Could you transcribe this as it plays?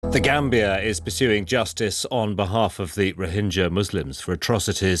The Gambia is pursuing justice on behalf of the Rohingya Muslims for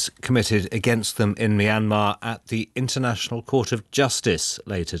atrocities committed against them in Myanmar at the International Court of Justice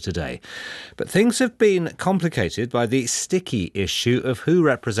later today. But things have been complicated by the sticky issue of who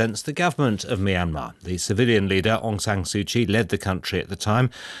represents the government of Myanmar. The civilian leader Aung San Suu Kyi led the country at the time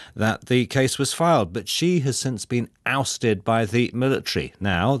that the case was filed, but she has since been ousted by the military.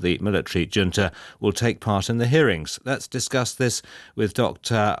 Now the military junta will take part in the hearings. Let's discuss this with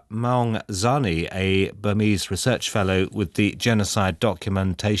Dr. Maung Zani, a Burmese research fellow with the Genocide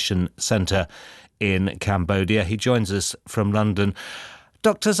Documentation Centre in Cambodia. He joins us from London.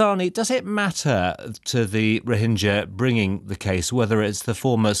 Dr. Zani, does it matter to the Rohingya bringing the case whether it's the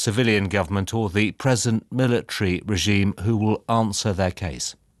former civilian government or the present military regime who will answer their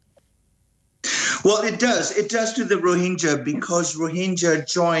case? Well, it does. It does to the Rohingya because Rohingya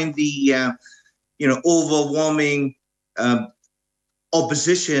joined the, overwhelming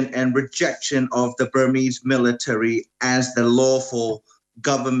opposition and rejection of the Burmese military as the lawful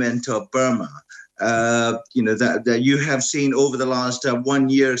government of Burma. That you have seen over the last 1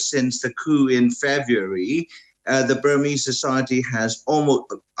 year since the coup in February, the Burmese society has almost,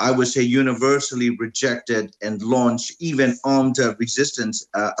 I would say, universally rejected and launched even armed resistance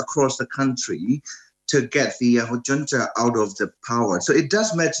across the country to get the junta out of the power. So it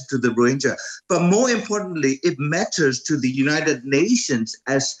does matter to the Rohingya. But more importantly, it matters to the United Nations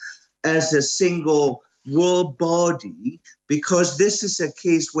as a single world body, because this is a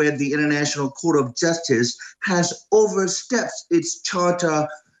case where the International Court of Justice has overstepped its charter,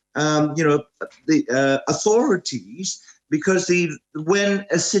 authorities, because when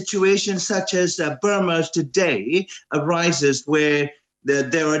a situation such as Burma's today arises, where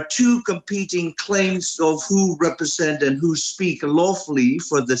there are two competing claims of who represent and who speak lawfully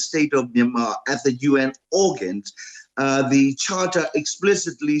for the state of Myanmar at the UN organs, the charter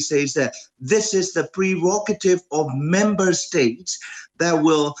explicitly says that this is the prerogative of member states that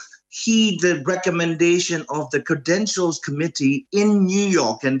will heed the recommendation of the Credentials Committee in New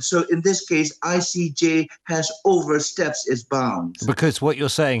York. And so in this case, ICJ has overstepped its bounds. Because what you're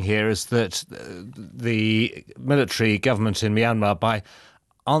saying here is that the military government in Myanmar, by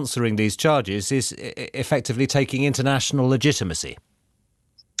answering these charges, is effectively taking international legitimacy.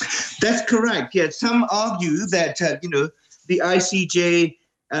 That's correct. Yes, some argue that, the ICJ,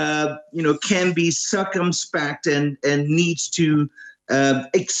 can be circumspect and needs to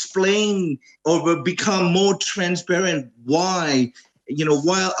explain or become more transparent why,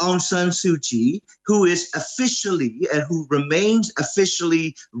 while Aung San Suu Kyi, who is officially and who remains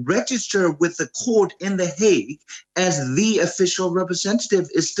officially registered with the court in The Hague as the official representative,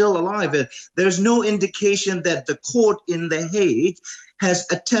 is still alive. There's no indication that the court in The Hague has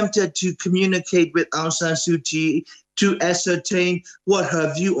attempted to communicate with Aung San Suu Kyi to ascertain what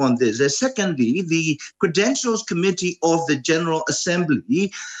her view on this is. Secondly, the Credentials Committee of the General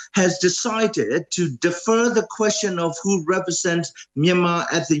Assembly has decided to defer the question of who represents Myanmar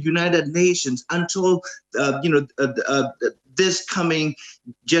at the United Nations until this coming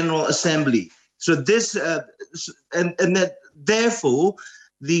General Assembly. So this and that therefore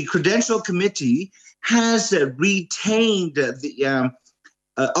the Credential Committee has retained the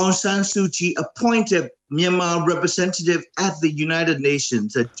Aung San Suu Kyi appointed Myanmar representative at the United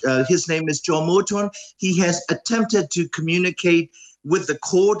Nations. His name is John Moton. He has attempted to communicate with the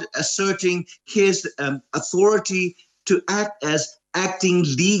court, asserting his authority to act as acting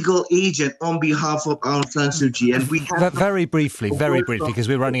legal agent on behalf of Aung San Suu Kyi. And we have very briefly, because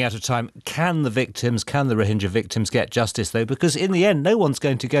we're running out of time. Can the Rohingya victims get justice, though? Because in the end, no one's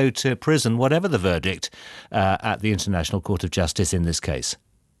going to go to prison, whatever the verdict at the International Court of Justice in this case.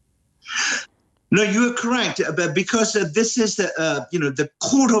 No, you are correct, but because this is the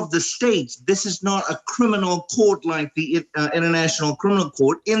court of the state. This is not a criminal court like the International Criminal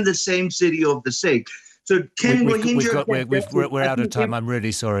Court in the same city of the state. So we're out of time. I'm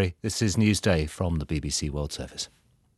really sorry. This is Newsday from the BBC World Service.